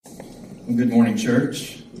Well, good morning,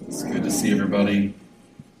 church. It's good to see everybody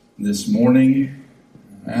this morning.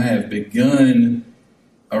 I have begun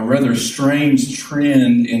a rather strange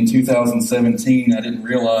trend in 2017. I didn't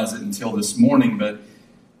realize it until this morning, but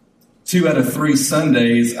 2 out of 3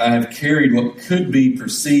 Sundays, I have carried what could be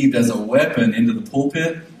perceived as a weapon into the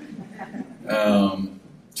pulpit.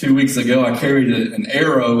 2 weeks ago, I carried an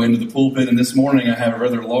arrow into the pulpit, and this morning I have a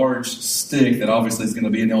rather large stick that obviously is going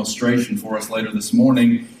to be an illustration for us later this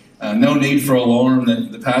morning. No need for alarm.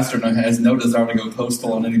 That the pastor has no desire to go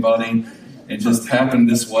postal on anybody. It just happened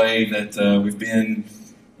this way that we've been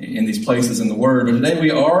in these places in the Word. But today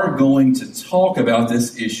we are going to talk about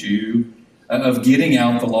this issue of getting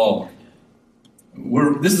out the law.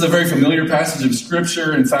 This is a very familiar passage of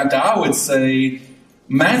Scripture. In fact, I would say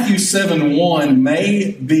Matthew 7:1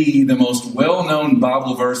 may be the most well-known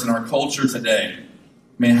Bible verse in our culture today.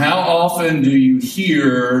 I mean, how often do you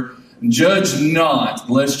hear, "Judge not,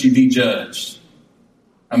 lest you be judged"?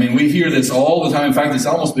 I mean, we hear this all the time. In fact, it's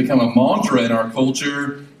almost become a mantra in our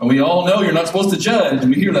culture. And we all know you're not supposed to judge.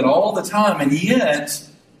 And we hear that all the time. And yet,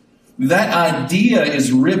 that idea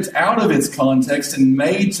is ripped out of its context and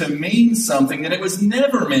made to mean something that it was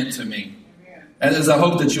never meant to mean. As I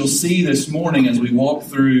hope that you'll see this morning as we walk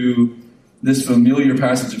through this familiar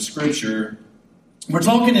passage of Scripture, we're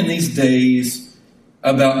talking in these days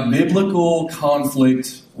about biblical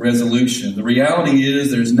conflict resolution. The reality is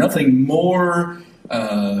there's nothing more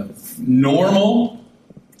normal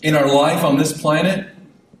in our life on this planet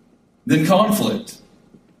than conflict.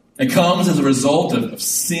 It comes as a result of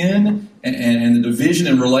sin and the division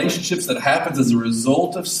in relationships that happens as a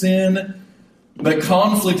result of sin. But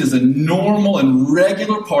conflict is a normal and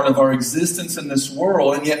regular part of our existence in this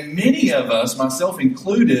world. And yet many of us, myself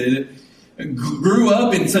included, grew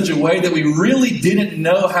up in such a way that we really didn't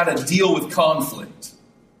know how to deal with conflict.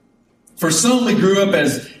 For some, we grew up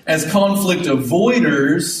as conflict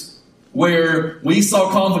avoiders, where we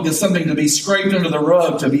saw conflict as something to be scraped under the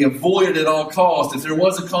rug, to be avoided at all costs. If there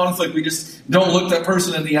was a conflict, we just don't look that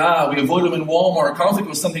person in the eye. We avoid them in Walmart. Conflict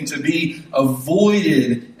was something to be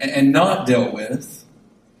avoided and not dealt with.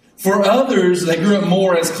 For others, they grew up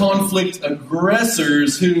more as conflict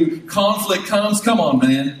aggressors who conflict comes, come on,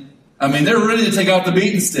 man. I mean, they're ready to take out the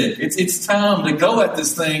beating stick. It's time to go at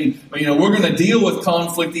this thing. We're going to deal with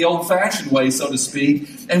conflict the old-fashioned way, so to speak.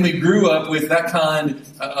 And we grew up with that kind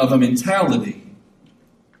of a mentality.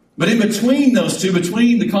 But in between those two,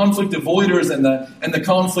 between the conflict avoiders and the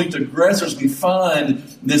conflict aggressors, we find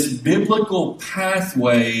this biblical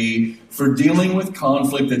pathway for dealing with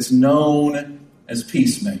conflict that's known as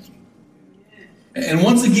peacemaking. And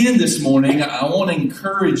once again this morning, I want to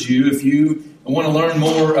encourage you, if you want to learn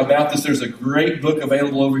more about this, there's a great book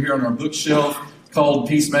available over here on our bookshelf called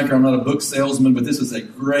Peacemaker. I'm not a book salesman, but this is a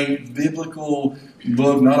great biblical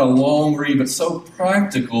book, not a long read, but so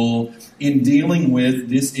practical in dealing with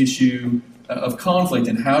this issue of conflict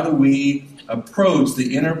and how do we approach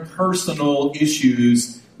the interpersonal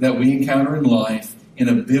issues that we encounter in life in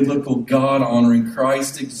a biblical, God-honoring,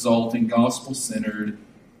 Christ-exalting, gospel-centered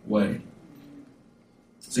way.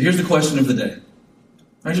 So here's the question of the day.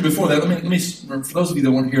 Actually, before that, let me, for those of you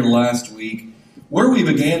that weren't here last week, where we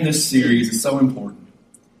began this series is so important.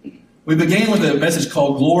 We began with a message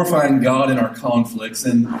called Glorifying God in Our Conflicts,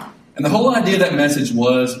 and the whole idea of that message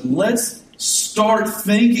was, let's start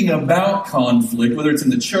thinking about conflict, whether it's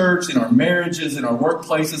in the church, in our marriages, in our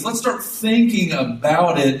workplaces. Let's start thinking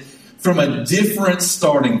about it from a different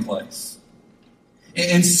starting place.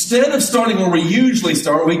 Instead of starting where we usually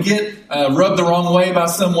start, we get rubbed the wrong way by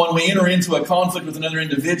someone, we enter into a conflict with another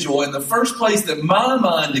individual, and the first place that my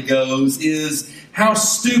mind goes is how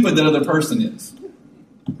stupid that other person is.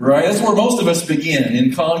 Right? That's where most of us begin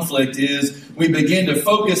in conflict, is we begin to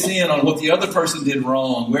focus in on what the other person did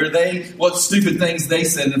wrong, what stupid things they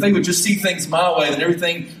said. And if they would just see things my way, then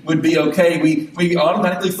everything would be okay. We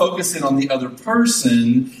automatically focus in on the other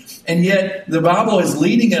person. And yet, the Bible is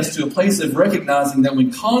leading us to a place of recognizing that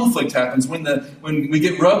when conflict happens, when we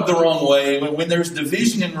get rubbed the wrong way, when there's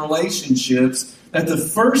division in relationships, that the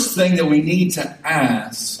first thing that we need to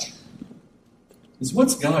ask is,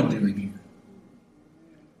 what's God doing here?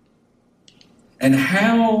 And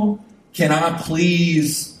how can I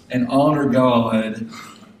please and honor God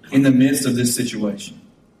in the midst of this situation?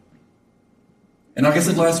 And like I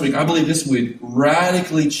said last week, I believe this would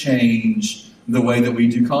radically change the way that we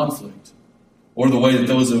do conflict, or the way that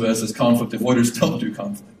those of us as conflict avoiders don't do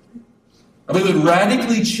conflict. I believe it would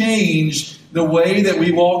radically change the way that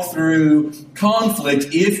we walk through conflict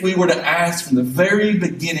if we were to ask from the very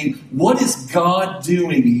beginning, what is God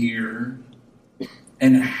doing here?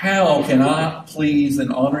 And how can I please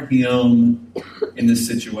and honor Him in this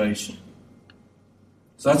situation?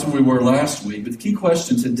 So that's where we were last week. But the key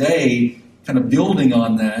question today, kind of building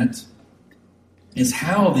on that, is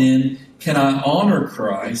how then can I honor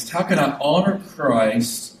Christ? How can I honor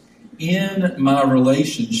Christ in my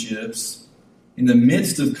relationships in the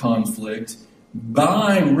midst of conflict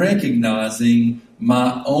by recognizing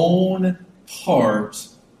my own part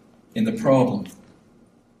in the problem?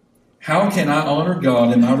 How can I honor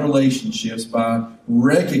God in my relationships by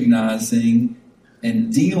recognizing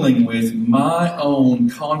and dealing with my own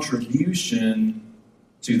contribution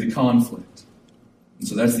to the conflict? And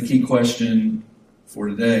so that's the key question for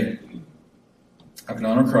today. How can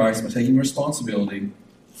I honor Christ by taking responsibility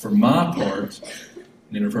for my part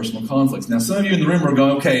in interpersonal conflicts? Now, some of you in the room are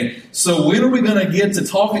going, okay, so when are we going to get to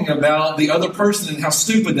talking about the other person and how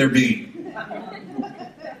stupid they're being?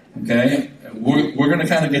 Okay, we're going to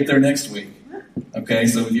kind of get there next week. Okay,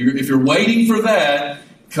 so if you're waiting for that,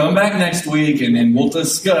 come back next week and we'll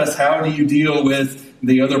discuss how do you deal with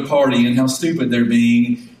the other party and how stupid they're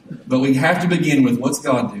being. But we have to begin with what's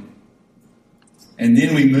God do? And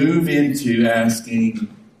then we move into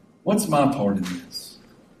asking, what's my part in this?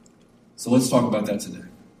 So let's talk about that today.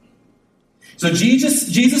 So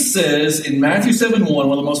Jesus says in Matthew 7:1,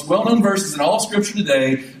 one of the most well-known verses in all of Scripture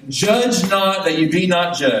today, judge not that you be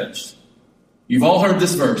not judged. You've all heard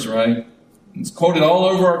this verse, right? It's quoted all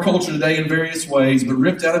over our culture today in various ways, but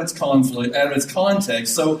ripped out of its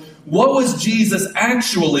context. So what was Jesus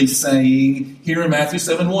actually saying here in Matthew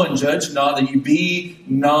 7:1? Judge not that you be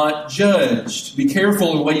not judged. Be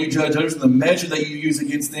careful in the way you judge others and the measure that you use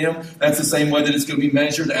against them. That's the same way that it's going to be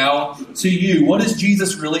measured out to you. What is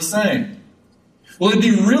Jesus really saying? Well, it'd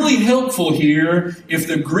be really helpful here if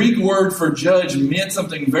the Greek word for judge meant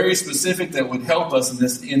something very specific that would help us in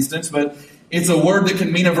this instance, but it's a word that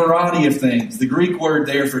can mean a variety of things. The Greek word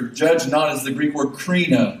there for judge not is the Greek word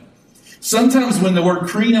krino. Sometimes when the word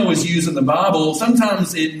krino is used in the Bible,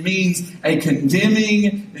 sometimes it means a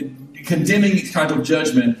condemning kind of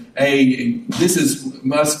judgment. This is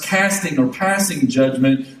us casting or passing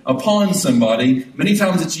judgment upon somebody. Many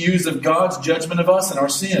times it's used of God's judgment of us and our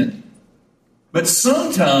sin. But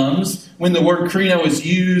sometimes when the word krino is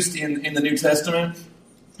used in the New Testament,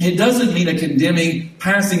 it doesn't mean a condemning,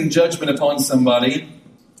 passing judgment upon somebody.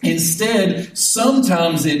 Instead,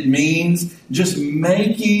 sometimes it means just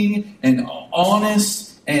making an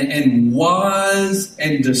honest and wise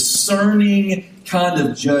and discerning kind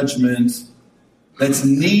of judgment that's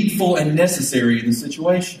needful and necessary in the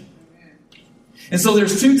situation. And so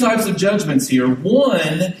there's two types of judgments here.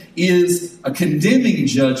 One is a condemning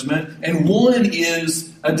judgment, and one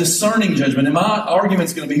is a discerning judgment. And my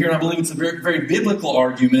argument's going to be here, and I believe it's a very, very biblical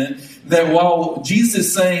argument, that while Jesus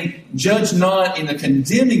is saying, judge not in a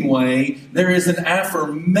condemning way, there is an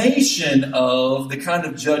affirmation of the kind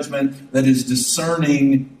of judgment that is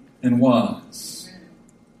discerning and wise.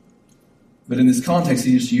 But in this context,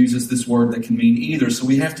 he just uses this word that can mean either. So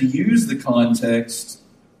we have to use the context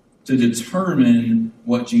to determine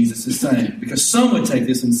what Jesus is saying. Because some would take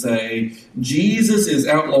this and say, Jesus is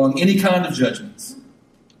outlawing any kind of judgments.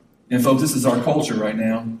 And folks, this is our culture right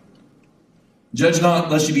now. Judge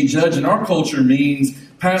not lest you be judged in our culture means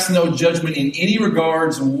pass no judgment in any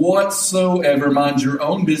regards whatsoever. Mind your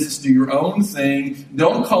own business, do your own thing.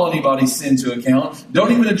 Don't call anybody's sin to account.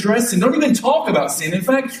 Don't even address sin. Don't even talk about sin. In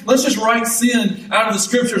fact, let's just write sin out of the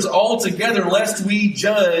Scriptures altogether, lest we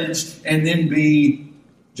judge and then be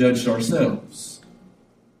judged ourselves.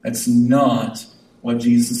 That's not what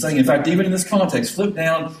Jesus is saying. In fact, even in this context, flip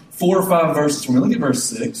down 4 or 5 verses for me. Look at verse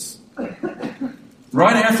 6.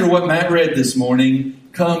 Right after what Matt read this morning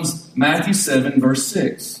comes Matthew 7, verse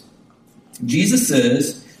 6. Jesus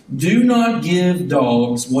says, do not give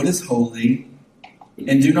dogs what is holy,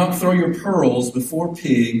 and do not throw your pearls before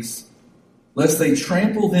pigs, lest they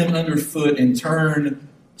trample them underfoot and turn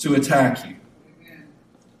to attack you.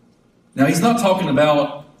 Now, he's not talking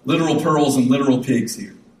about literal pearls and literal pigs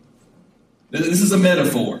here. This is a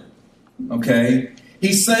metaphor, okay?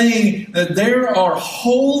 He's saying that there are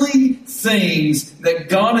holy things that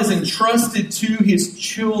God has entrusted to His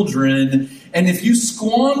children, and if you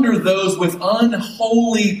squander those with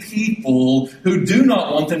unholy people who do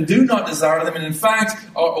not want them, do not desire them, and in fact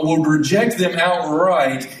will reject them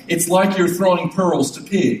outright, it's like you're throwing pearls to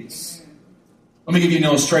pigs. Let me give you an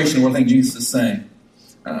illustration of what I think Jesus is saying.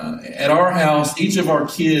 At our house, each of our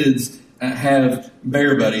kids have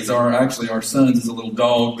bear buddies. Our son's is a little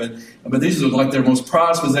dog, but these are like their most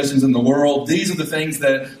prized possessions in the world. These are the things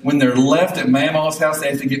that when they're left at Mama's house,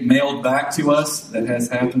 they have to get mailed back to us. That has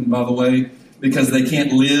happened, by the way, because they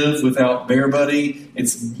can't live without Bear Buddy.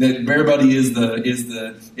 Bear Buddy is the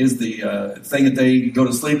thing that they go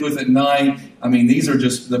to sleep with at night. I mean, these are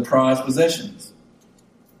just the prized possessions.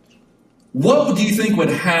 What do you think would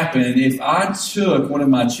happen if I took one of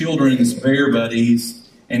my children's bear buddies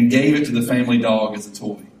and gave it to the family dog as a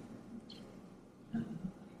toy?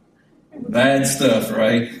 Bad stuff,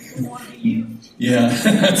 right? Yeah,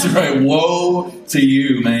 that's right. Woe to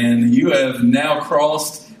you, man. You have now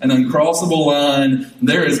crossed an uncrossable line.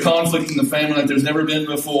 There is conflict in the family like there's never been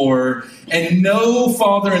before. And no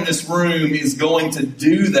father in this room is going to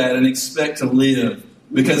do that and expect to live,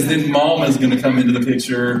 because then mama is going to come into the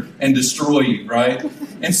picture and destroy you, right?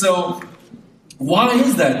 And so, why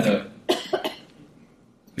is that though?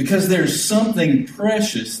 Because there's something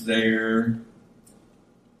precious there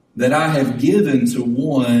that I have given to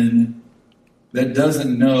one that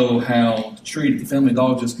doesn't know how to treat it. The family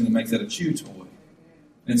dog is just going to make that a chew toy,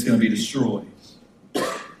 and it's going to be destroyed.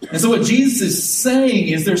 And so what Jesus is saying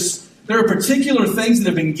is there are particular things that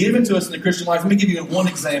have been given to us in the Christian life. Let me give you one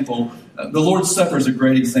example. The Lord's Supper is a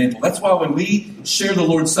great example. That's why when we share the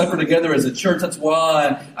Lord's Supper together as a church, that's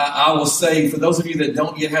why I will say, for those of you that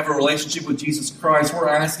don't yet have a relationship with Jesus Christ, we're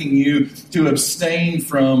asking you to abstain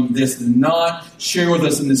from this, to not share with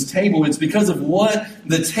us in this table. It's because of what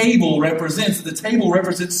the table represents. The table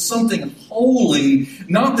represents something holy,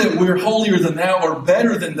 not that we're holier than thou or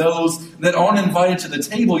better than those that aren't invited to the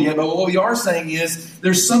table yet, but what we are saying is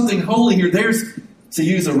there's something holy here. To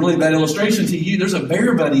use a really bad illustration to you, there's a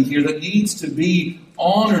bear buddy here that needs to be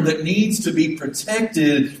honored, that needs to be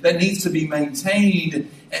protected, that needs to be maintained.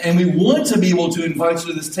 And we want to be able to invite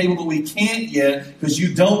you to this table, but we can't yet because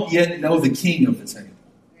you don't yet know the king of the table.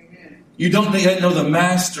 Amen. You don't yet know the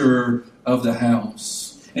master of the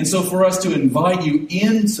house. And so for us to invite you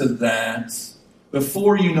into that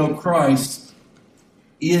before you know Christ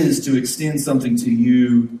is to extend something to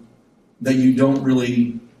you that you aren't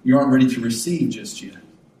ready to receive just yet.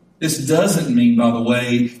 This doesn't mean, by the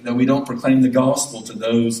way, that we don't proclaim the gospel to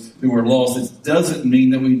those who are lost. It doesn't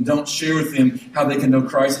mean that we don't share with them how they can know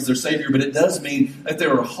Christ as their Savior, but it does mean that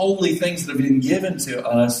there are holy things that have been given to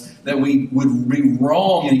us that we would be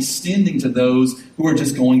wrong in extending to those who are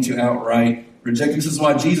just going to outright reject him. This is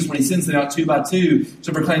why Jesus, when he sends them out 2 by 2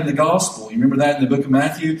 to proclaim the gospel, you remember that in the book of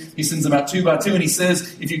Matthew? He sends them out 2 by 2, and he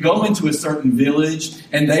says, if you go into a certain village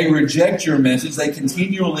and they reject your message, they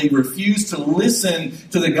continually refuse to listen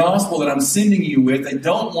to the gospel that I'm sending you with, they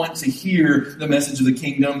don't want to hear the message of the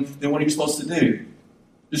kingdom, then what are you supposed to do?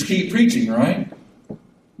 Just keep preaching, right?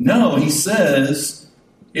 No, he says,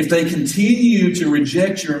 if they continue to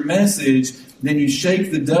reject your message, then you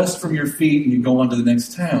shake the dust from your feet and you go on to the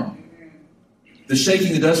next town. The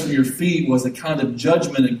shaking the dust from your feet was a kind of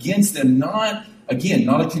judgment against them, not a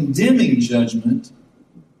condemning judgment,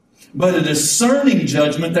 but a discerning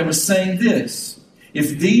judgment that was saying this: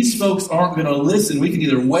 if these folks aren't going to listen, we can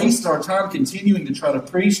either waste our time continuing to try to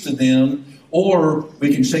preach to them, or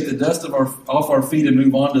we can shake the dust off our feet and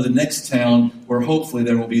move on to the next town where hopefully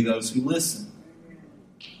there will be those who listen.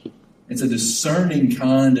 It's a discerning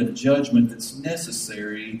kind of judgment that's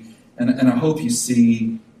necessary, and I hope you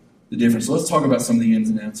see the difference. So let's talk about some of the ins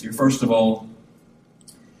and outs here. First of all,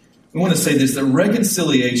 we want to say this, that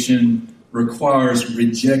reconciliation requires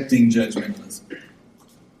rejecting judgmentalism.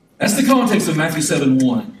 That's the context of Matthew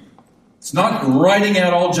 7:1. It's not writing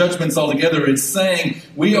out all judgments altogether. It's saying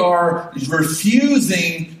we are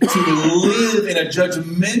refusing to live in a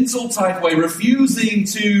judgmental type way, refusing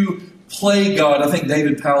to play God. I think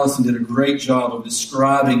David Pallison did a great job of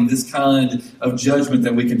describing this kind of judgment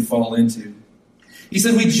that we can fall into. He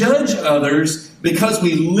said, we judge others because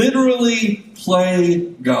we literally play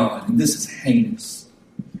God. And this is heinous.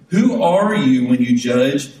 Who are you when you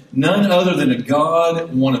judge? None other than a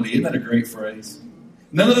God wannabe. Isn't that a great phrase?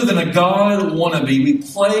 None other than a God wannabe. We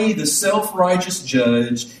play the self-righteous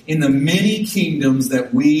judge in the many kingdoms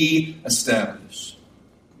that we establish.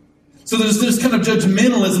 So there's this kind of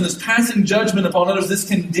judgmentalism, this passing judgment upon others, this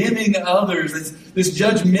condemning others, this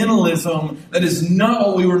judgmentalism that is not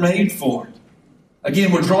what we were made for.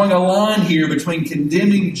 Again, we're drawing a line here between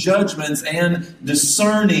condemning judgments and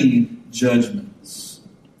discerning judgments.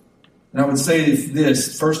 And I would say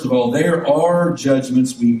this, first of all, there are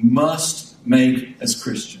judgments we must make as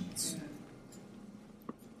Christians.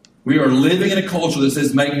 We are living in a culture that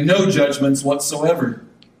says make no judgments whatsoever.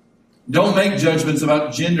 Don't make judgments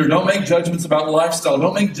about gender. Don't make judgments about lifestyle.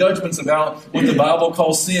 Don't make judgments about what the Bible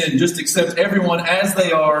calls sin. Just accept everyone as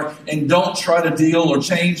they are and don't try to deal or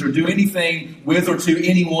change or do anything with or to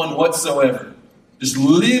anyone whatsoever. Just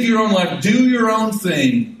live your own life. Do your own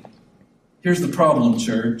thing. Here's the problem,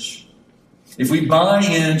 church. If we buy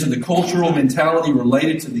into the cultural mentality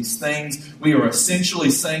related to these things, we are essentially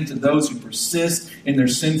saying to those who persist in their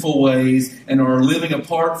sinful ways and are living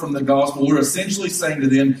apart from the gospel, we're essentially saying to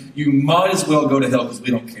them, you might as well go to hell because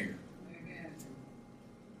we don't care.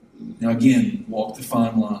 Now again, walk the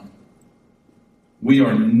fine line. We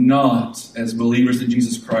are not, as believers in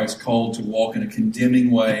Jesus Christ, called to walk in a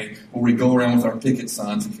condemning way where we go around with our picket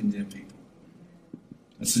signs and condemn people.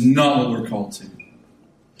 That's not what we're called to.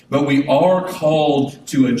 But we are called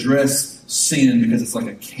to address sin because it's like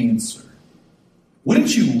a cancer.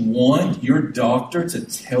 Wouldn't you want your doctor to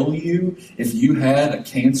tell you if you had a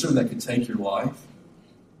cancer that could take your life?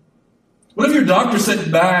 What if your doctor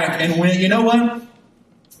sat back and went, you know what?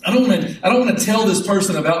 I don't want to tell this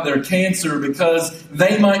person about their cancer because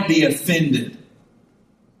they might be offended.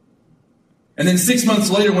 And then 6 months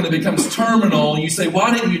later when it becomes terminal, you say,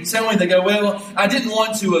 why didn't you tell me? They go, well, I didn't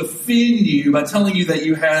want to offend you by telling you that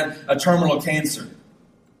you had a terminal cancer.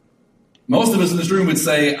 Most of us in this room would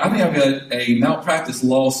say, I think I've got a malpractice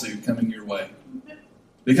lawsuit coming your way.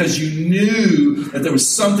 Because you knew that there was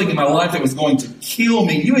something in my life that was going to kill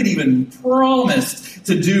me. You had even promised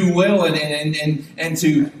to do well and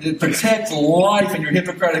to protect life in your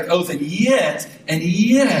Hippocratic oath. And yet,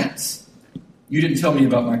 you didn't tell me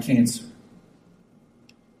about my cancer.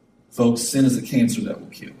 Folks, sin is a cancer that will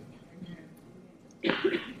kill.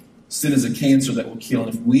 Sin is a cancer that will kill.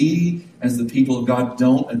 And if we, as the people of God,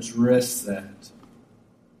 don't address that,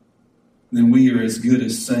 then we are as good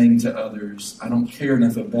as saying to others, I don't care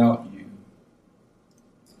enough about you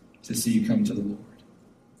to see you come to the Lord.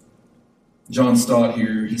 John Stott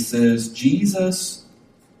here, he says, Jesus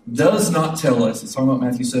does not tell us, it's talking about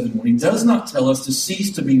Matthew 7:1, he does not tell us to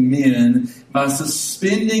cease to be men by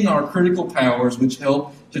suspending our critical powers which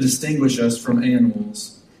help to distinguish us from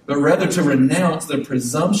animals, but rather to renounce the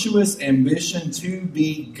presumptuous ambition to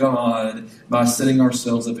be God by setting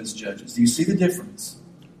ourselves up as judges. Do you see the difference?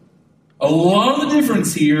 A lot of the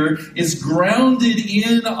difference here is grounded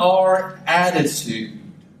in our attitude.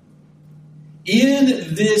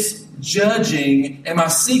 In this judging, am I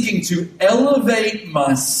seeking to elevate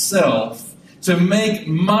myself, to make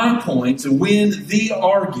my point, to win the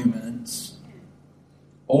argument,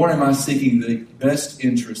 or am I seeking the best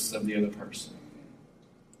interests of the other person?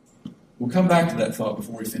 We'll come back to that thought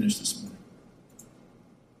before we finish this morning.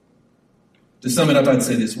 To sum it up, I'd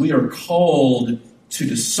say this. We are called to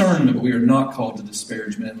discernment, but we are not called to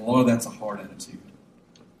disparagement. And a lot of that's a hard attitude.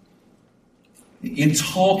 In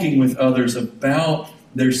talking with others about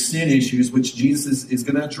their sin issues, which Jesus is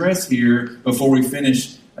going to address here before we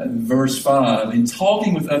finish verse 5. In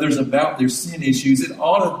talking with others about their sin issues, it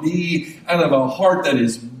ought to be out of a heart that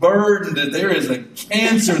is burdened, that there is a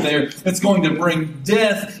cancer there that's going to bring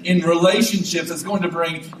death in relationships, that's going to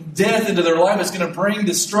bring death into their life, it's going to bring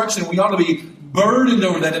destruction. We ought to be burdened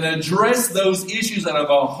over that and address those issues out of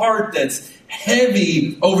a heart that's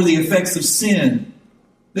heavy over the effects of sin.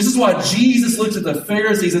 This is why Jesus looks at the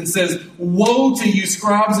Pharisees and says, woe to you,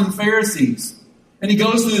 scribes and Pharisees. And he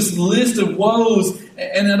goes through this list of woes,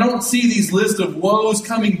 and I don't see these lists of woes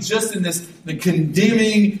coming just in this the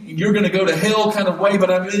condemning, you're going to go to hell kind of way, but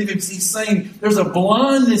I believe he's saying there's a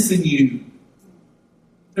blindness in you.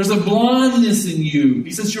 There's a blindness in you.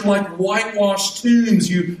 He says you're like whitewashed tombs.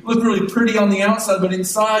 You look really pretty on the outside, but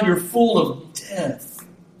inside you're full of death.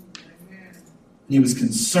 And he was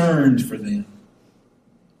concerned for them.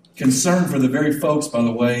 Concerned for the very folks, by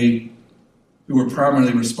the way, who were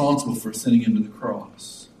primarily responsible for sending him to the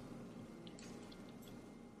cross.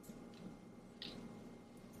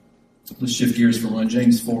 Let's shift gears for one.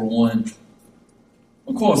 James 4:1.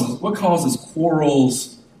 What causes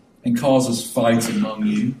quarrels and causes fights among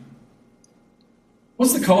you?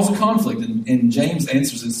 What's the cause of conflict? And James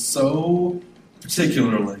answers it so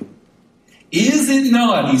particularly. Is it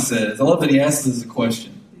not, he says, I love that he asks this as a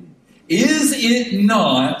question, is it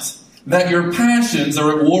not that your passions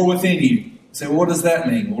are at war within you? You say, well, what does that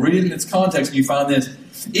mean? Well, read it in its context and you find this.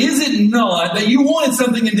 Is it not that you wanted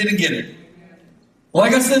something and didn't get it?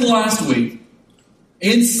 Like I said last week,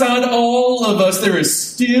 inside all of us, there is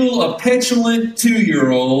still a petulant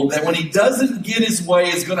 2-year-old that when he doesn't get his way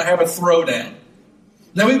is going to have a throwdown.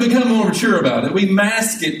 Now, we've become more mature about it. We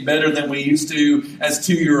mask it better than we used to as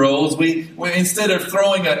 2-year-olds. We instead of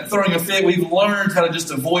throwing a fit, we've learned how to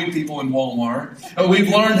just avoid people in Walmart. We've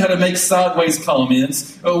learned how to make sideways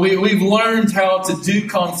comments. We've learned how to do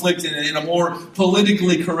conflict in a more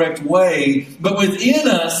politically correct way. But within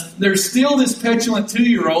us, there's still this petulant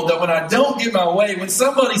 2-year-old that when I don't get my way, when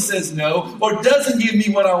somebody says no or doesn't give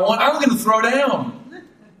me what I want, I'm going to throw down.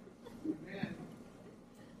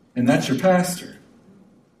 And that's your pastor.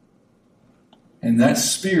 And that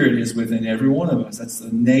spirit is within every one of us. That's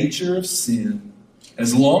the nature of sin.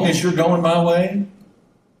 As long as you're going my way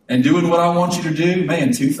and doing what I want you to do,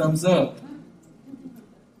 man, 2 thumbs up.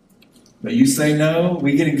 But you say no,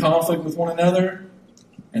 we get in conflict with one another,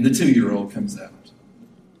 and the 2-year-old comes out.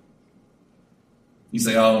 You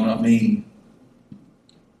say, oh, not me.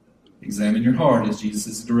 Examine your heart as Jesus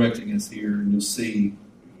is directing us here, and you'll see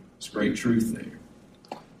there's great truth there.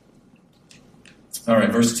 All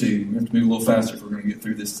right, verse 2. We have to move a little faster if we're going to get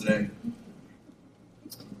through this today.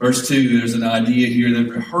 Verse 2, there's an idea here that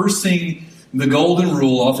rehearsing the golden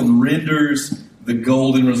rule often renders the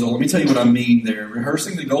golden result. Let me tell you what I mean there.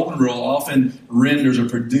 Rehearsing the golden rule often renders or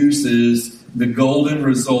produces the golden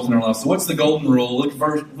result in our lives. So what's the golden rule?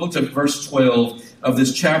 Look at verse 12 of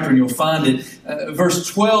this chapter and you'll find it. Verse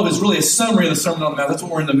 12 is really a summary of the Sermon on the Mount. That's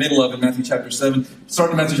what we're in the middle of in Matthew chapter 7.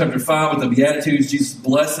 Starting in Matthew chapter 5 with the Beatitudes, Jesus'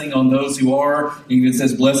 blessing on those who are. He even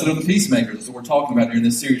says, blessed are the peacemakers. That's what we're talking about here in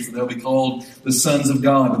this series, for they'll be called the sons of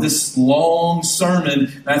God. But this long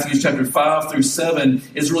sermon, Matthew chapter 5 through 7,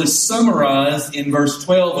 is really summarized in verse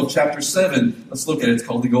 12 of chapter 7. Let's look at it. It's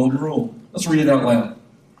called the Golden Rule. Let's read it out loud.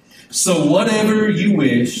 So whatever you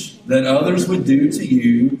wish that others would do to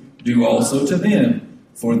you, do also to them,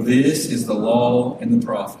 for this is the law and the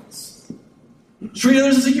prophets. Treat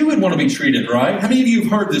others as you would want to be treated, right? How many of you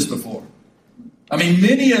have heard this before? I mean,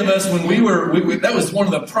 many of us, when that was one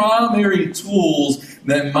of the primary tools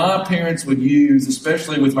that my parents would use,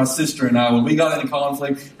 especially with my sister and I, when we got into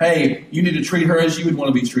conflict. Hey, you need to treat her as you would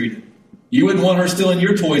want to be treated. You wouldn't want her stealing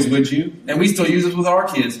your toys, would you? And we still use it with our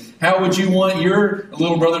kids. How would you want your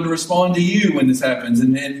little brother to respond to you when this happens?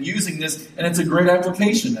 And using this, and it's a great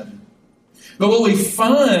application of it. But what we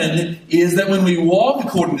find is that when we walk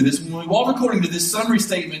according to this summary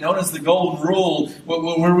statement known as the Golden Rule,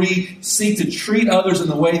 where we seek to treat others in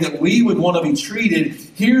the way that we would want to be treated,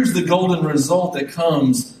 here's the golden result that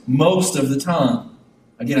comes most of the time.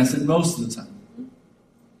 Again, I said most of the time.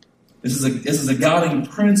 This is a guiding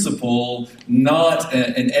principle, not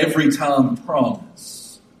an every-time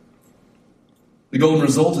promise. The golden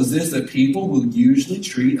result is this, that people will usually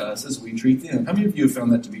treat us as we treat them. How many of you have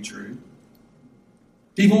found that to be true?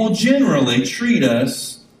 People will generally treat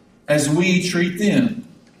us as we treat them.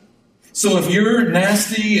 So if you're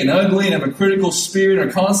nasty and ugly and have a critical spirit and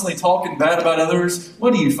are constantly talking bad about others,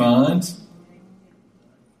 what do you find?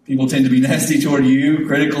 People tend to be nasty toward you,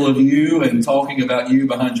 critical of you, and talking about you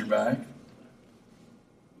behind your back.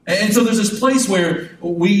 And so there's this place where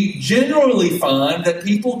we generally find that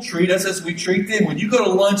people treat us as we treat them. When you go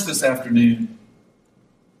to lunch this afternoon,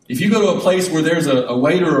 if you go to a place where there's a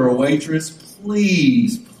waiter or a waitress,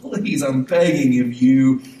 please, I'm begging of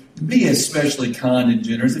you, be especially kind and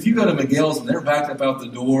generous. If you go to Miguel's and they're backed up out the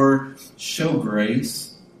door, show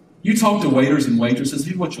grace. You talk to waiters and waitresses,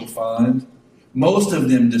 here's what you'll find. Most of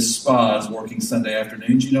them despise working Sunday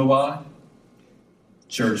afternoons. You know why?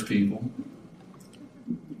 Church people.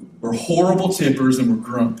 We're horrible tippers and we're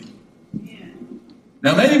grumpy.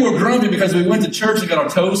 Now, maybe we're grumpy because we went to church and got our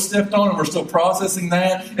toes stepped on and we're still processing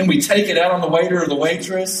that, and we take it out on the waiter or the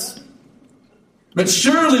waitress. But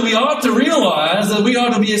surely we ought to realize that we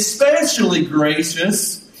ought to be especially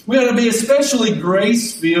gracious. We ought to be especially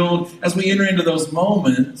grace-filled as we enter into those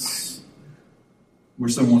moments where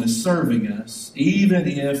someone is serving us, even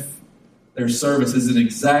if their service isn't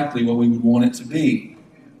exactly what we would want it to be.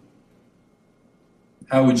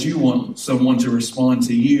 How would you want someone to respond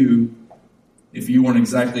to you if you weren't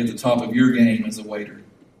exactly at the top of your game as a waiter?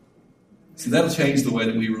 See, that'll change the way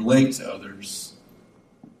that we relate to others.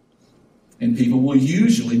 And people will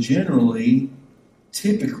usually, generally,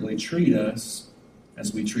 typically treat us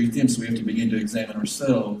as we treat them. So we have to begin to examine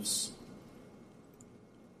ourselves,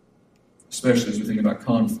 especially as we think about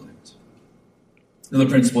conflict. Another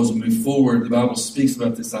principle as we move forward, the Bible speaks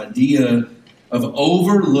about this idea of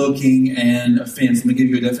overlooking an offense. Let me give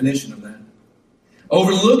you a definition of that.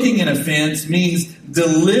 Overlooking an offense means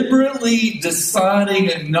deliberately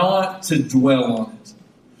deciding not to dwell on it.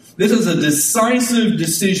 This is a decisive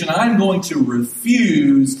decision. I'm going to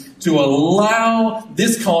refuse to allow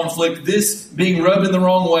this conflict, this being rubbed in the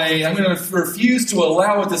wrong way. I'm going to refuse to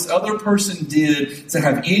allow what this other person did to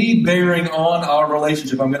have any bearing on our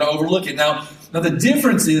relationship. I'm going to overlook it. Now the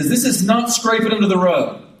difference is this is not scrape it under the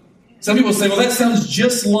rug. Some people say, well, that sounds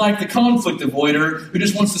just like the conflict avoider who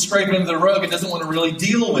just wants to scrape it under the rug and doesn't want to really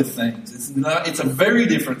deal with things. It's a very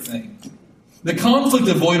different thing. The conflict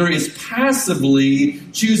avoider is passively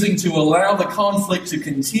choosing to allow the conflict to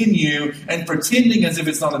continue and pretending as if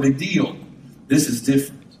it's not a big deal. This is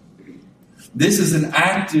different. This is an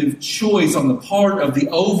active choice on the part of the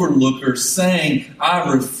overlooker saying,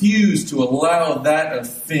 I refuse to allow that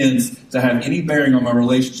offense to have any bearing on my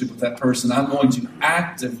relationship with that person. I'm going to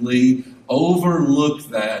actively overlook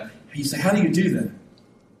that. And you say, how do you do that?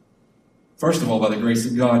 First of all, by the grace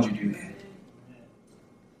of God, you do that.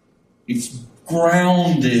 It's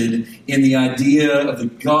grounded in the idea of the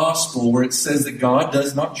gospel where it says that God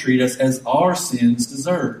does not treat us as our sins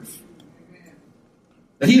deserve.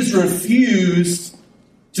 That He has refused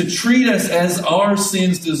to treat us as our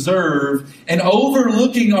sins deserve, and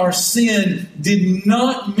overlooking our sin did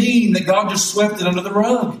not mean that God just swept it under the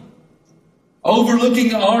rug.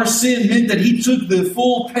 Overlooking our sin meant that He took the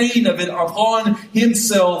full pain of it upon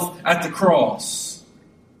Himself at the cross.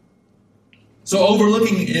 So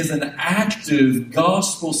overlooking is an active,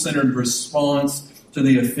 gospel-centered response to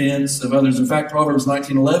the offense of others. In fact, Proverbs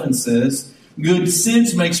 19:11 says, "Good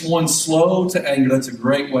sense makes one slow to anger." That's a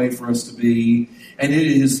great way for us to be. And it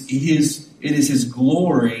is His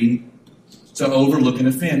glory to overlook an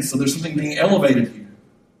offense. So there's something being elevated here.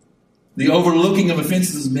 The overlooking of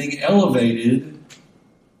offenses is being elevated.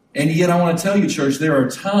 And yet I want to tell you, church, there are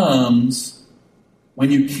times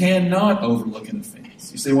when you cannot overlook an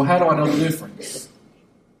offense. You say, well, how do I know the difference?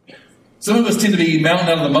 Some of us tend to be mountain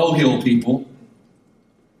out of the molehill people.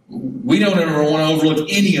 We don't ever want to overlook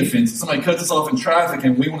any offense. Somebody cuts us off in traffic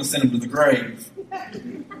and we want to send them to the grave.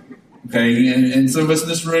 Okay, and some of us in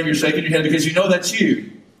this room, you're shaking your head because you know that's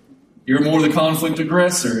you. You're more the conflict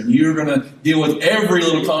aggressor, and you're going to deal with every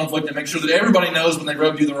little conflict and make sure that everybody knows when they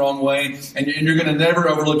rubbed you the wrong way, and you're going to never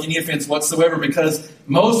overlook any offense whatsoever, because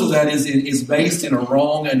most of that is based in a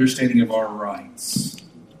wrong understanding of our rights.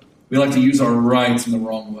 We like to use our rights in the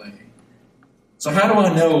wrong way. So how do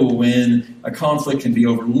I know when a conflict can be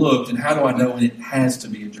overlooked, and how do I know when it has to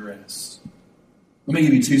be addressed? Let me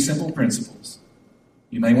give you two simple principles.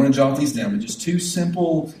 You may want to jot these down, but just two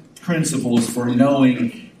simple principles for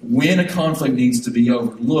knowing when a conflict needs to be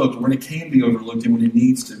overlooked, when it can be overlooked, and when it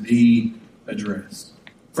needs to be addressed.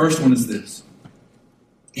 First one is this.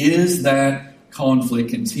 Is that conflict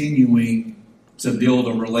continuing to build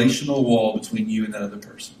a relational wall between you and that other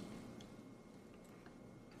person?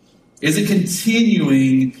 Is it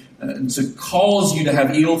continuing to cause you to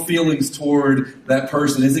have ill feelings toward that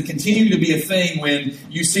person? Is it continuing to be a thing when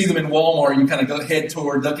you see them in Walmart, you kind of go head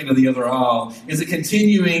toward, duck into the other aisle? Is it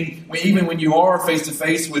continuing, even when you are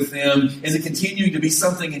face-to-face with them, is it continuing to be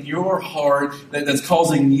something in your heart that's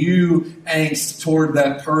causing you angst toward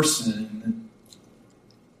that person?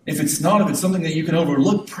 If it's not, if it's something that you can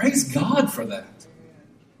overlook, praise God for that.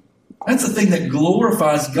 That's the thing that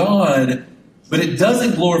glorifies God. But it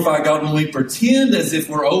doesn't glorify God when we pretend as if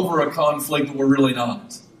we're over a conflict, but we're really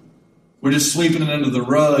not. We're just sweeping it under the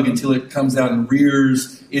rug until it comes out and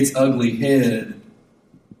rears its ugly head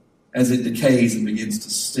as it decays and begins to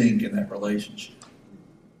stink in that relationship.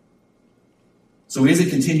 So is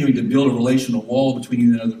it continuing to build a relational wall between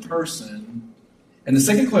you and another person? And the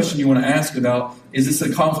second question you want to ask about, is this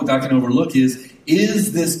a conflict I can overlook,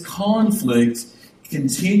 is this conflict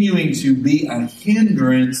continuing to be a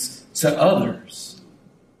hindrance to others?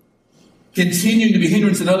 Continuing to be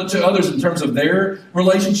hindrance to others in terms of their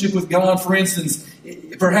relationship with God. For instance,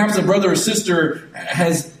 perhaps a brother or sister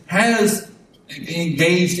has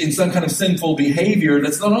engaged in some kind of sinful behavior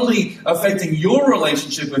that's not only affecting your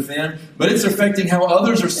relationship with them, but it's affecting how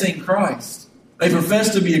others are seeing Christ. They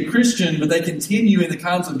profess to be a Christian, but they continue in the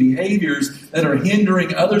kinds of behaviors that are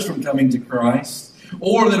hindering others from coming to Christ,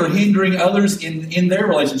 or that are hindering others in their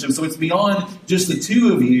relationship. So it's beyond just the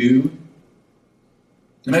two of you.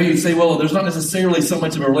 And maybe you'd say, well, there's not necessarily so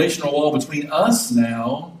much of a relational wall between us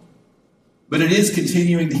now, but it is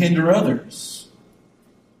continuing to hinder others.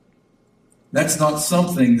 That's not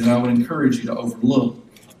something that I would encourage you to overlook.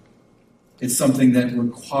 It's something that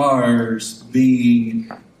requires being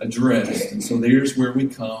addressed. And so there's where we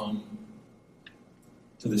come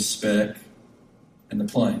to the speck and the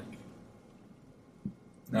plank.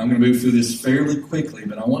 Now, I'm going to move through this fairly quickly,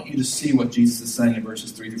 but I want you to see what Jesus is saying in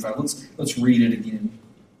verses 3 through 5. Let's read it again.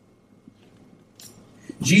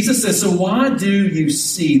 Jesus says, so why do you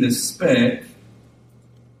see the speck,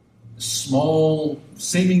 a small,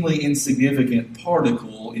 seemingly insignificant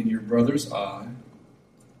particle in your brother's eye,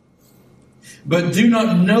 but do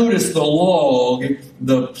not notice the log,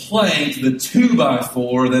 the plank, the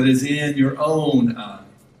 2x4 that is in your own eye?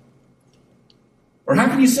 Or how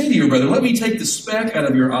can you say to your brother, let me take the speck out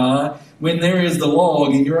of your eye when there is the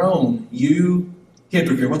log in your own? You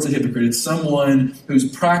hypocrite. What's a hypocrite? It's someone whose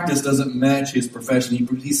practice doesn't match his profession.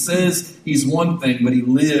 He says he's one thing, but he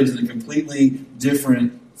lives in a completely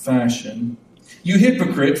different fashion. You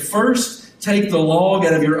hypocrite, first take the log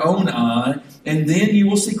out of your own eye, and then you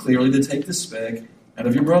will see clearly to take the speck out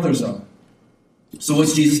of your brother's eye. So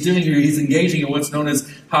what's Jesus doing here? He's engaging in what's known as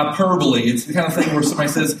hyperbole. It's the kind of thing where somebody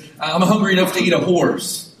says, I'm hungry enough to eat a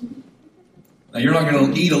horse. Now, you're not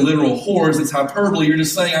going to eat a literal horse. It's hyperbole. You're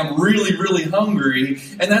just saying, I'm really, really hungry.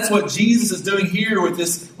 And that's what Jesus is doing here with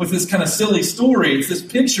this kind of silly story. It's this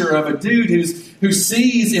picture of a dude who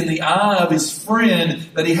sees in the eye of his friend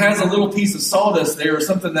that he has a little piece of sawdust there or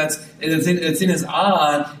something that's in his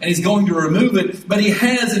eye, and he's going to remove it. But he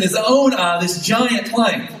has in his own eye this giant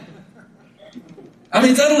plank. I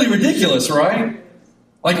mean, it's utterly ridiculous, right?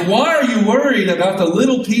 Like, why are you worried about the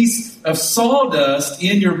little piece of sawdust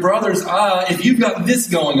in your brother's eye if you've got this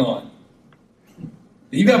going on?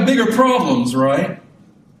 You've got bigger problems, right?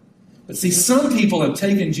 But see, some people have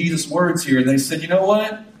taken Jesus' words here and they said, you know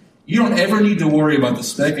what? You don't ever need to worry about the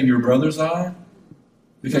speck in your brother's eye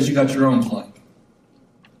because you got your own plank.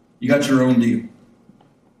 You got your own deal.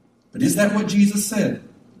 But is that what Jesus said?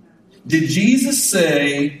 Did Jesus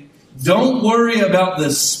say, don't worry about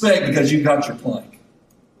the speck because you've got your plank?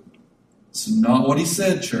 It's not what he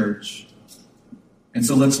said, church. And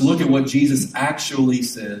so let's look at what Jesus actually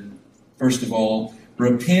said. First of all,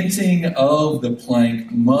 repenting of the plank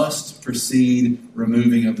must precede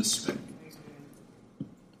removing of the speck.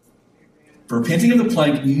 Repenting of the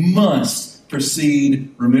plank must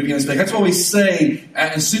precede removing of the speck. That's why we say,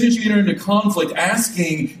 as soon as you enter into conflict,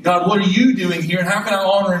 asking, God, what are you doing here? And how can I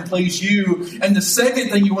honor and please you? And the second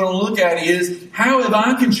thing you want to look at is, how have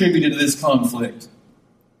I contributed to this conflict?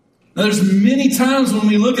 Now, there's many times when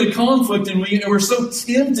we look at conflict and we're so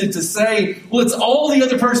tempted to say, well, it's all the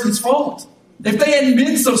other person's fault. If they hadn't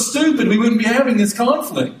been so stupid, we wouldn't be having this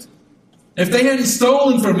conflict. If they hadn't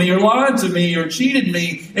stolen from me or lied to me or cheated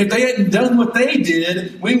me, if they hadn't done what they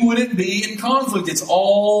did, we wouldn't be in conflict. It's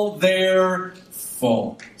all their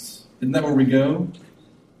fault. Isn't that where we go?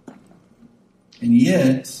 And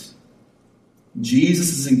yet,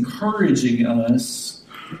 Jesus is encouraging us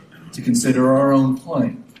to consider our own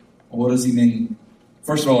plank. What does he mean?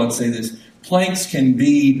 First of all, I'd say this. Planks can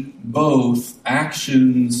be both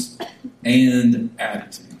actions and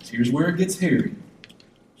attitudes. Here's where it gets hairy.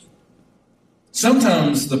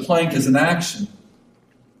 Sometimes the plank is an action.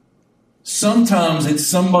 Sometimes it's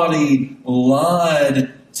somebody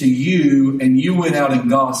lied to you and you went out and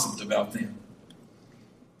gossiped about them.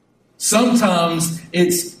 Sometimes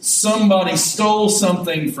it's somebody stole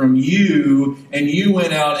something from you and you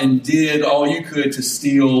went out and did all you could to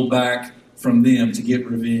steal back from them to get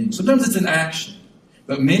revenge. Sometimes it's an action.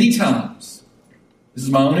 But many times, this is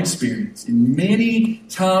my own experience, in many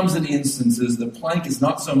times and instances, the plank is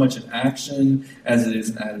not so much an action as it is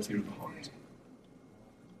an attitude of the heart.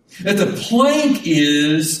 That the plank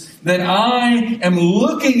is that I am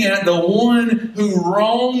looking at the one who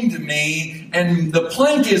wronged me, and the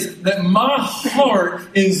plank is that my heart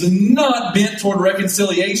is not bent toward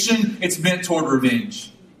reconciliation, it's bent toward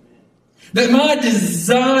revenge. That my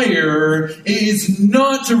desire is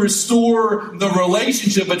not to restore the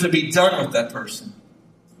relationship, but to be done with that person.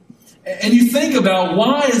 And you think about,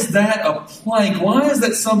 why is that a plank? Why is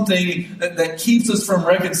that something that keeps us from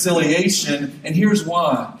reconciliation? And here's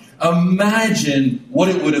why. Imagine what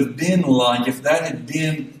it would have been like if that had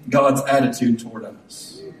been God's attitude toward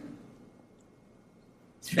us.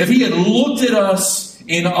 If he had looked at us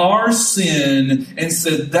in our sin and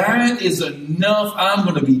said, that is enough, I'm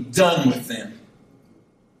going to be done with them.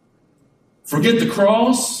 Forget the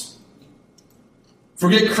cross.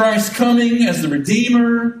 Forget Christ coming as the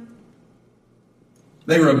Redeemer.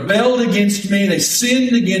 They rebelled against me. They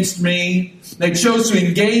sinned against me. They chose to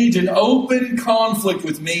engage in open conflict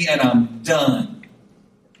with me, and I'm done.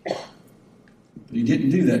 But he didn't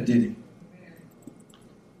do that, did he?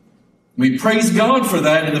 We praise God for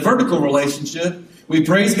that in the vertical relationship. We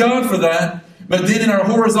praise God for that. But then in our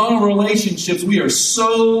horizontal relationships, we are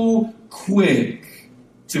so quick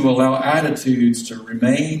to allow attitudes to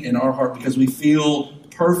remain in our heart because we feel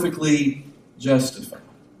perfectly justified.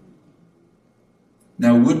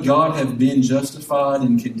 Now, would God have been justified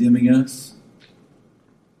in condemning us?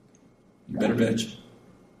 You better bet you.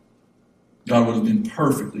 God would have been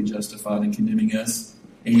perfectly justified in condemning us,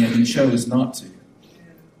 and yet he chose not to.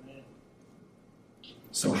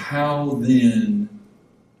 So how then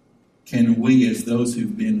can we, as those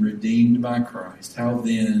who've been redeemed by Christ, how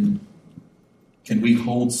then can we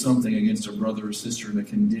hold something against a brother or sister in a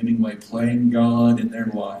condemning way, playing God in their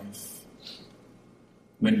life,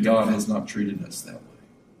 when God has not treated us that way?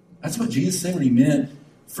 That's what Jesus said when he meant,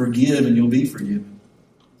 forgive and you'll be forgiven.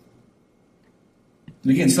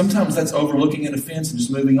 And again, sometimes that's overlooking an offense and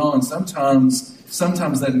just moving on. Sometimes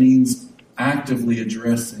that means actively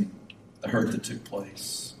addressing the hurt that took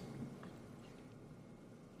place.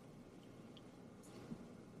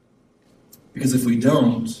 Because if we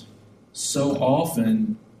don't, so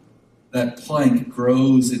often that plank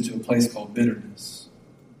grows into a place called bitterness.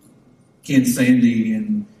 Ken Sande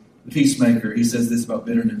in The Peacemaker, he says this about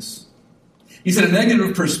bitterness. He said a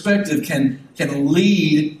negative perspective can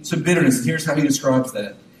lead to bitterness. And here's how he describes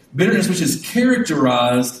that. Bitterness which is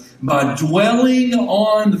characterized by dwelling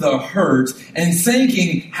on the hurt and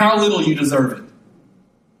thinking how little you deserve it.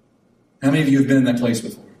 How many of you have been in that place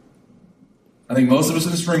before? I think most of us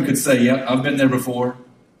in this room could say, yeah, I've been there before.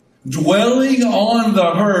 Dwelling on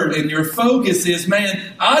the hurt, and your focus is,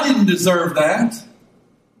 man, I didn't deserve that.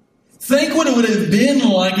 Think what it would have been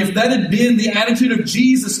like if that had been the attitude of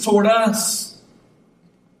Jesus toward us.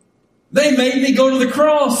 They made me go to the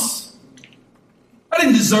cross. I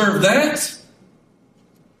didn't deserve that.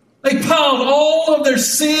 They piled all of their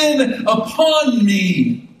sin upon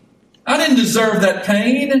me. I didn't deserve that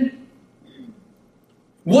pain.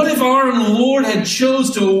 What if our Lord had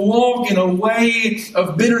chose to walk in a way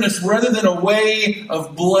of bitterness rather than a way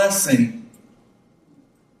of blessing?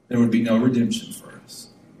 There would be no redemption for us.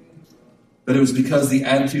 But it was because the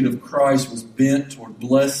attitude of Christ was bent toward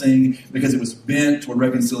blessing, because it was bent toward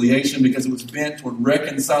reconciliation, because it was bent toward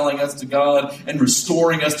reconciling us to God and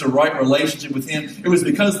restoring us to right relationship with Him. It was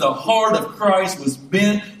because the heart of Christ was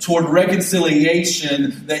bent toward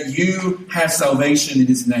reconciliation that you have salvation in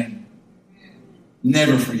His name.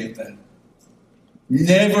 Never forget that.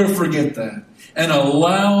 Never forget that. And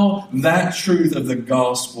allow that truth of the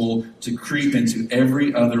gospel to creep into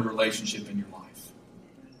every other relationship in your life.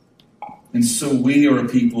 And so we are a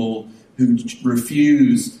people who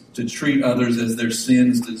refuse to treat others as their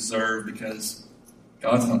sins deserve, because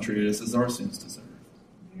God's not treated us as our sins deserve.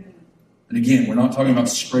 And again, we're not talking about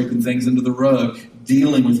scraping things under the rug,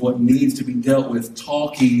 dealing with what needs to be dealt with,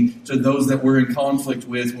 talking to those that we're in conflict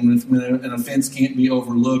with when an offense can't be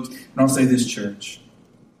overlooked. And I'll say this, church.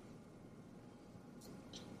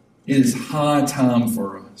 It is high time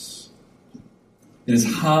for us. It is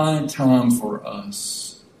high time for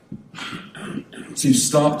us to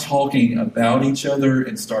stop talking about each other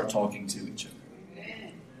and start talking to each other.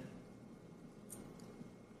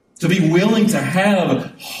 To be willing to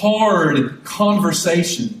have hard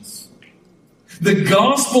conversations. The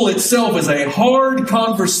gospel itself is a hard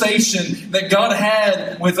conversation that God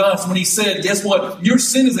had with us when He said, guess what? Your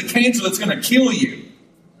sin is a cancer that's going to kill you.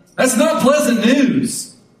 That's not pleasant news.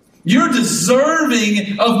 You're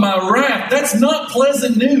deserving of my wrath. That's not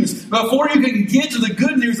pleasant news. Before you can get to the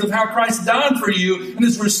good news of how Christ died for you and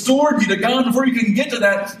has restored you to God, before you can get to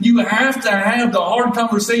that, you have to have the hard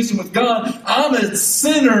conversation with God. I'm a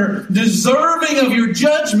sinner deserving of your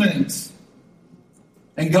judgment.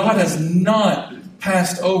 And God has not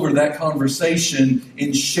passed over that conversation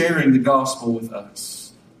in sharing the gospel with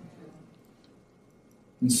us.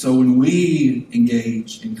 And so when we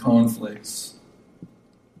engage in conflicts,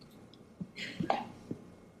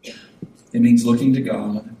 it means looking to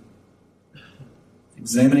God,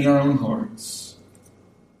 examining our own hearts,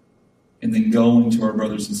 and then going to our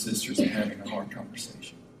brothers and sisters and having a hard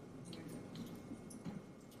conversation.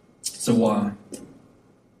 So why?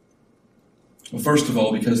 Well, first of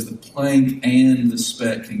all, because the plank and the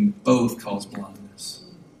speck can both cause blindness.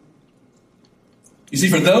 You see,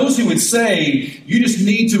 for those who would say you just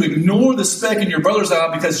need to ignore the speck in your brother's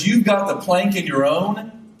eye because you've got the plank in your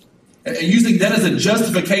own, using that as a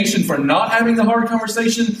justification for not having the hard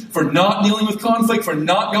conversation, for not dealing with conflict, for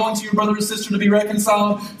not going to your brother or sister to be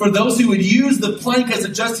reconciled, for those who would use the plank as a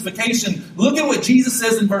justification, look at what Jesus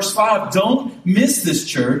says in verse 5. Don't miss this,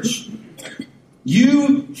 church.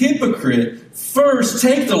 You hypocrite, first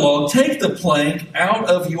take the log, take the plank out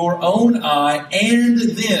of your own eye, and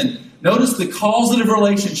then, notice the causative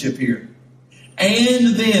relationship here.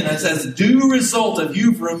 And then, as a due result of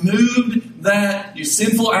you've removed that, your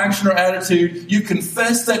sinful action or attitude, you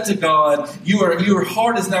confess that to God, your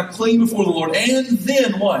heart is now clean before the Lord. And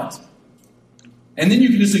then what? And then you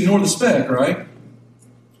can just ignore the speck, right?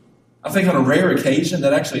 I think on a rare occasion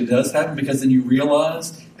that actually does happen, because then you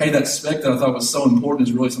realize, hey, that speck that I thought was so important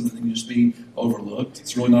is really something that can just be overlooked.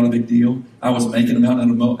 It's really not a big deal. I was making a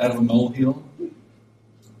mountain out of a molehill.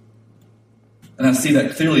 And I see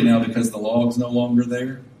that clearly now because the log's no longer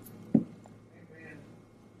there.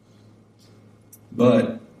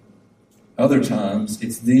 But other times,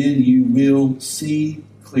 it's then you will see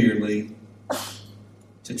clearly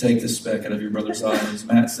to take the speck out of your brother's eye. As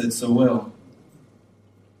Matt said so well,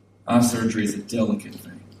 eye surgery is a delicate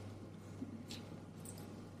thing.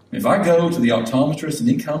 If I go to the optometrist and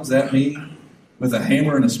he comes at me with a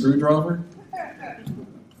hammer and a screwdriver,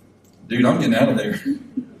 dude, I'm getting out of there.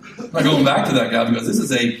 I'm not going back to that guy, because this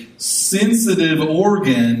is a sensitive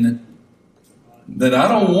organ that I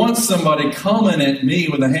don't want somebody coming at me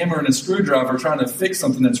with a hammer and a screwdriver trying to fix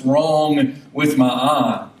something that's wrong with my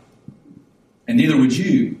eye. And neither would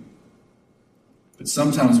you. But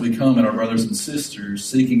sometimes we come at our brothers and sisters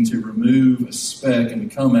seeking to remove a speck, and we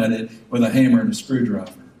come at it with a hammer and a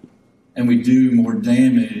screwdriver. And we do more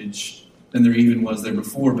damage than there even was there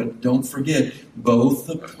before. But don't forget, both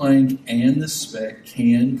the plank and the speck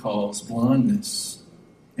can cause blindness.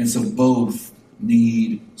 And so both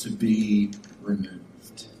need to be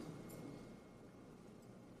removed.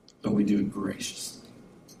 But we do it graciously.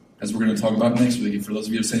 As we're going to talk about next week, for those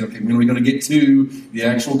of you who say, okay, when are we going to get to the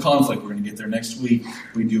actual conflict? We're going to get there next week.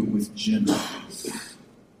 We do it with gentleness.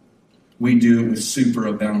 We do it with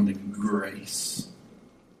superabounding grace.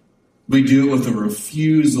 We do it with a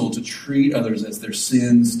refusal to treat others as their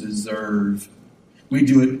sins deserve. We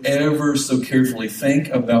do it ever so carefully. Think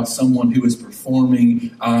about someone who is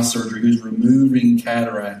performing eye surgery, who's removing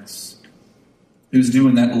cataracts, who's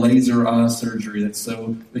doing that laser eye surgery that's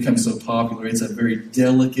becomes so popular. It's a very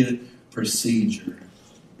delicate procedure.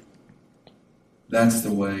 That's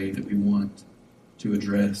the way that we want to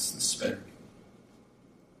address the speck.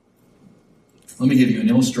 Let me give you an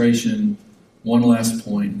illustration, one last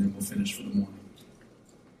point, and then we'll finish for the morning.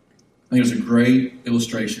 I think there's a great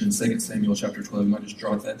illustration in 2 Samuel chapter 12. You might just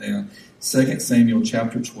jot that down. 2 Samuel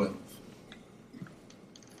chapter 12.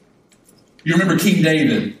 You remember King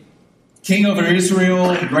David, king over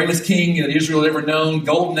Israel, greatest king that Israel ever known,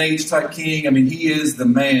 golden age type king. I mean, he is the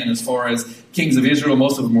man as far as kings of Israel.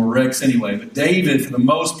 Most of them were wrecks anyway. But David, for the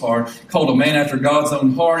most part, called a man after God's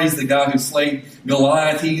own heart. He's the guy who slayed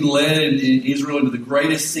Goliath. He led Israel into the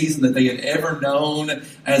greatest season that they had ever known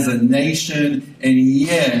as a nation. And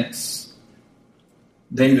yet,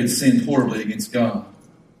 David sinned horribly against God.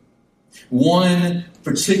 One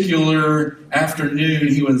particular afternoon,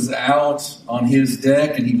 he was out on his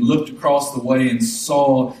deck and he looked across the way and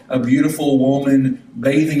saw a beautiful woman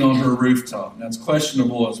bathing on her rooftop. Now, it's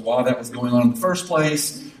questionable as why that was going on in the first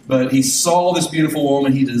place, but he saw this beautiful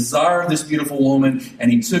woman, he desired this beautiful woman,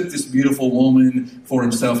 and he took this beautiful woman for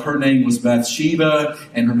himself. Her name was Bathsheba,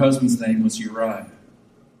 and her husband's name was Uriah.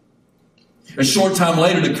 A short time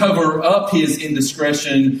later, to cover up his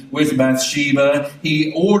indiscretion with Bathsheba,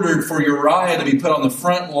 he ordered for Uriah to be put on the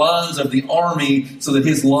front lines of the army so that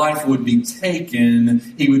his life would be taken,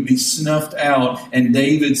 he would be snuffed out, and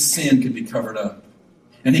David's sin could be covered up.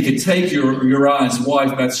 And he could take Uriah's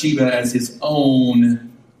wife, Bathsheba, as his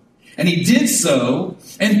own. And he did so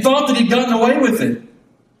and thought that he'd gotten away with it.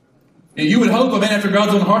 And you would hope a man after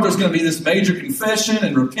God's own heart there's going to be this major confession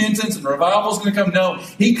and repentance and revival is going to come. No,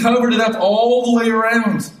 he covered it up all the way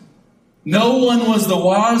around. No one was the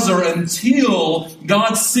wiser until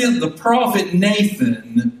God sent the prophet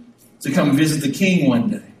Nathan to come visit the king one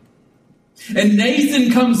day. And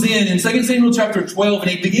Nathan comes in 2 Samuel chapter 12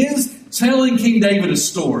 and he begins telling King David a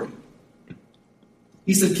story.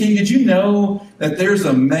 He said, King, did you know that there's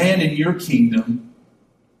a man in your kingdom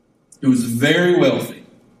who is very wealthy?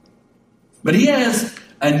 But he has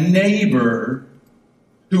a neighbor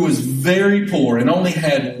who was very poor and only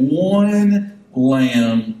had one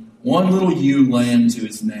lamb, one little ewe lamb to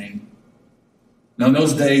his name. Now, in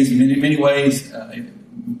those days, in many ways,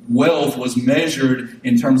 wealth was measured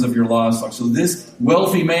in terms of your livestock. So this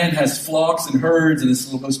wealthy man has flocks and herds, and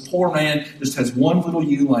this poor man just has one little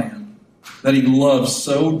ewe lamb that he loves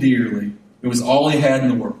so dearly. It was all he had in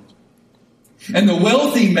the world. And the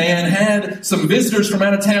wealthy man had some visitors from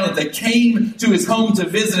out of town that they came to his home to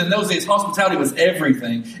visit. In those days, hospitality was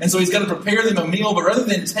everything. And so he's got to prepare them a meal. But rather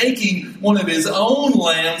than taking one of his own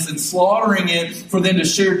lambs and slaughtering it for them to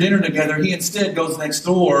share dinner together, he instead goes next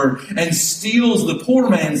door and steals the poor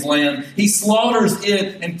man's lamb. He slaughters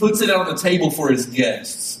it and puts it out on the table for his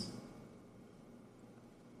guests.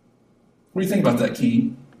 What do you think about that,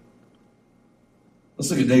 King?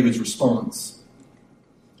 Let's look at David's response.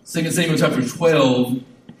 2 Samuel chapter 12,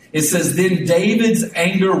 it says, Then David's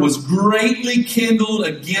anger was greatly kindled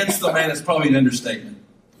against the man. That's probably an understatement.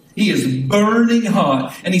 He is burning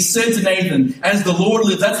hot. And he said to Nathan, As the Lord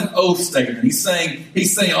lives, that's an oath statement. He's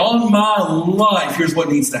saying, on my life, here's what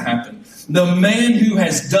needs to happen. The man who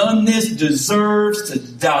has done this deserves to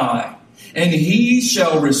die. And he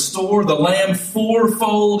shall restore the lamb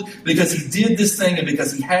fourfold because he did this thing and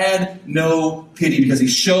because he had no pity, because he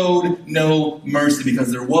showed no mercy, because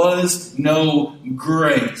there was no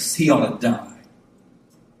grace. He ought to die.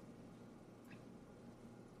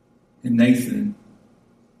 And Nathan,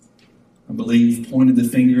 I believe, pointed the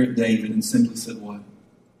finger at David and simply said, what?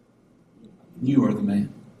 You are the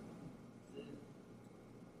man.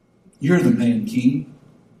 You're the man, King.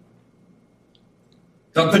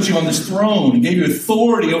 God put you on this throne and gave you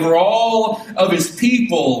authority over all of his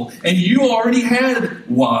people. And you already had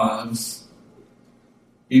wives.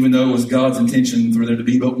 Even though it was God's intention for there to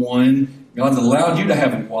be but one, God's allowed you to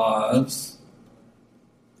have wives.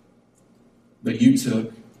 But you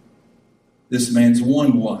took this man's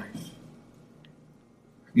one wife.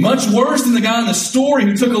 Much worse than the guy in the story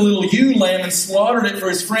who took a little ewe lamb and slaughtered it for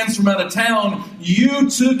his friends from out of town. You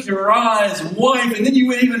took Uriah's wife, and then you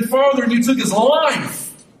went even farther and you took his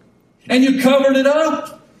life. And you covered it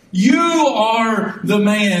up. You are the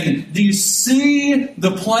man. Do you see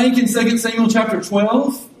the plank in 2 Samuel chapter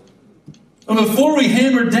 12? And before we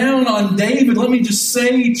hammer down on David, let me just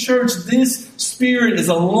say, church, this Spirit is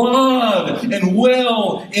alive and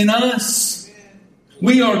well in us.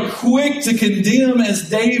 We are quick to condemn as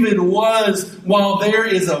David was, while there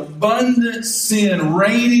is abundant sin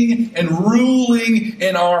reigning and ruling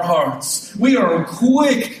in our hearts. We are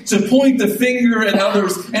quick to point the finger at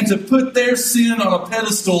others and to put their sin on a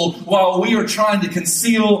pedestal while we are trying to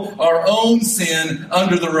conceal our own sin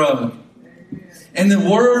under the rug. And the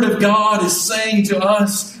Word of God is saying to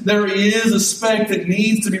us, there is a speck that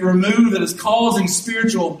needs to be removed that is causing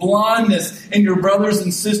spiritual blindness in your brothers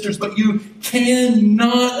and sisters, but you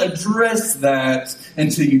cannot address that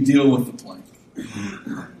until you deal with the plank.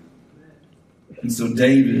 And so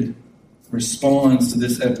David responds to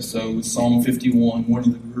this episode with Psalm 51, one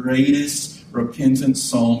of the greatest repentant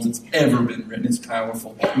psalms that's ever been written. It's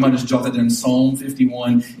powerful. You might just jot that down. Psalm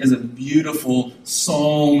 51 is a beautiful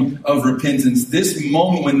psalm of repentance. This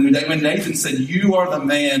moment when Nathan said, "You are the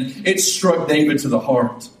man," it struck David to the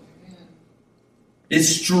heart. It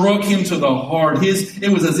struck him to the heart.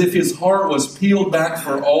 It was as if his heart was peeled back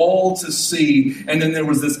for all to see. And then there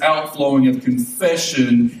was this outflowing of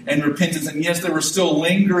confession and repentance. And yes, there were still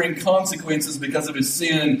lingering consequences because of his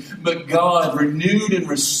sin. But God renewed and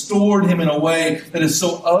restored him in a way that is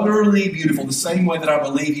so utterly beautiful. The same way that I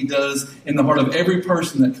believe He does in the heart of every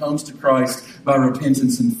person that comes to Christ by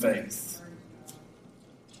repentance and faith.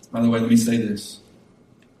 By the way, let me say this.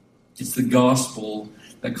 It's the gospel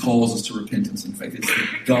that calls us to repentance and faith. It's the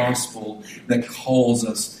gospel that calls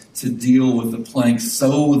us to deal with the plank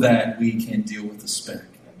so that we can deal with the speck.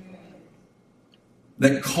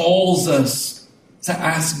 That calls us to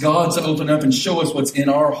ask God to open up and show us what's in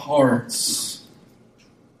our hearts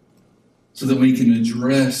so that we can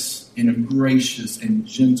address in a gracious and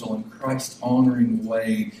gentle and Christ-honoring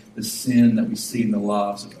way the sin that we see in the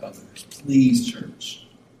lives of others. Please, church,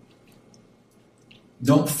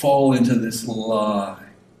 don't fall into this lie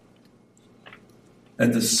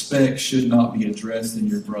that the speck should not be addressed in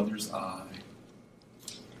your brother's eye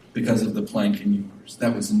because of the plank in yours.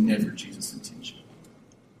 That was never Jesus' intention.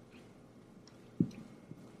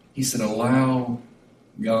 He said, allow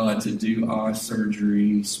God to do eye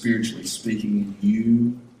surgery, spiritually speaking, in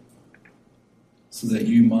you so that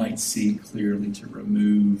you might see clearly to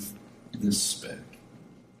remove this speck.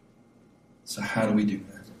 So how do we do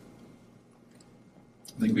that?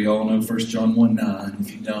 I think we all know 1 John 1:9.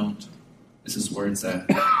 If you don't, this is where it's at.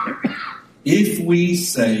 If we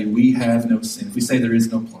say we have no sin, if we say there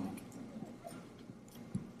is no plank,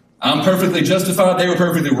 I'm perfectly justified, they were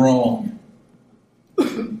perfectly wrong.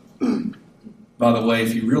 By the way,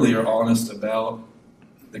 if you really are honest about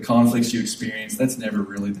the conflicts you experience, that's never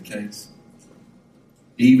really the case.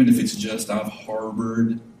 Even if it's just I've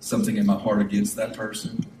harbored something in my heart against that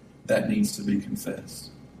person, that needs to be confessed.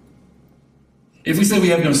 If we say we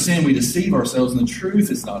have no sin, we deceive ourselves, and the truth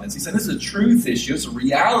is not in us. He said this is a truth issue. It's a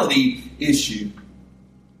reality issue.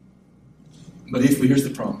 But here's the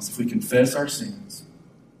promise. If we confess our sins,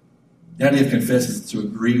 the idea of confess is to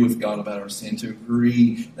agree with God about our sin, to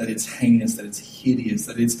agree that it's heinous, that it's hideous,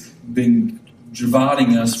 that it's been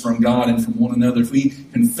dividing us from God and from one another. If we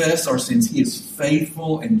confess our sins, He is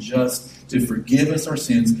faithful and just to forgive us our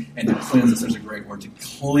sins and to cleanse us. There's a great word, to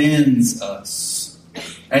cleanse us.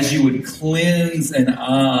 As you would cleanse an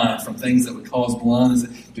eye from things that would cause blindness,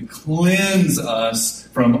 to cleanse us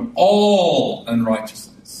from all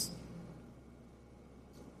unrighteousness.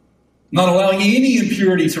 Not allowing any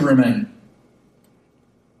impurity to remain.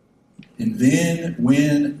 And then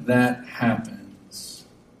when that happens,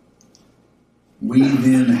 we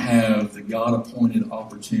then have the God-appointed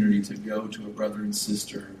opportunity to go to a brother and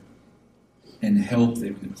sister and help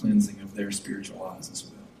them in the cleansing of their spiritual eyes as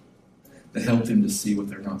well. To help them to see what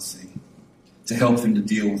they're not seeing. To help them to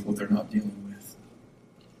deal with what they're not dealing with.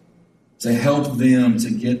 To help them to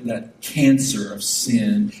get that cancer of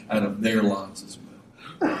sin out of their lives as well.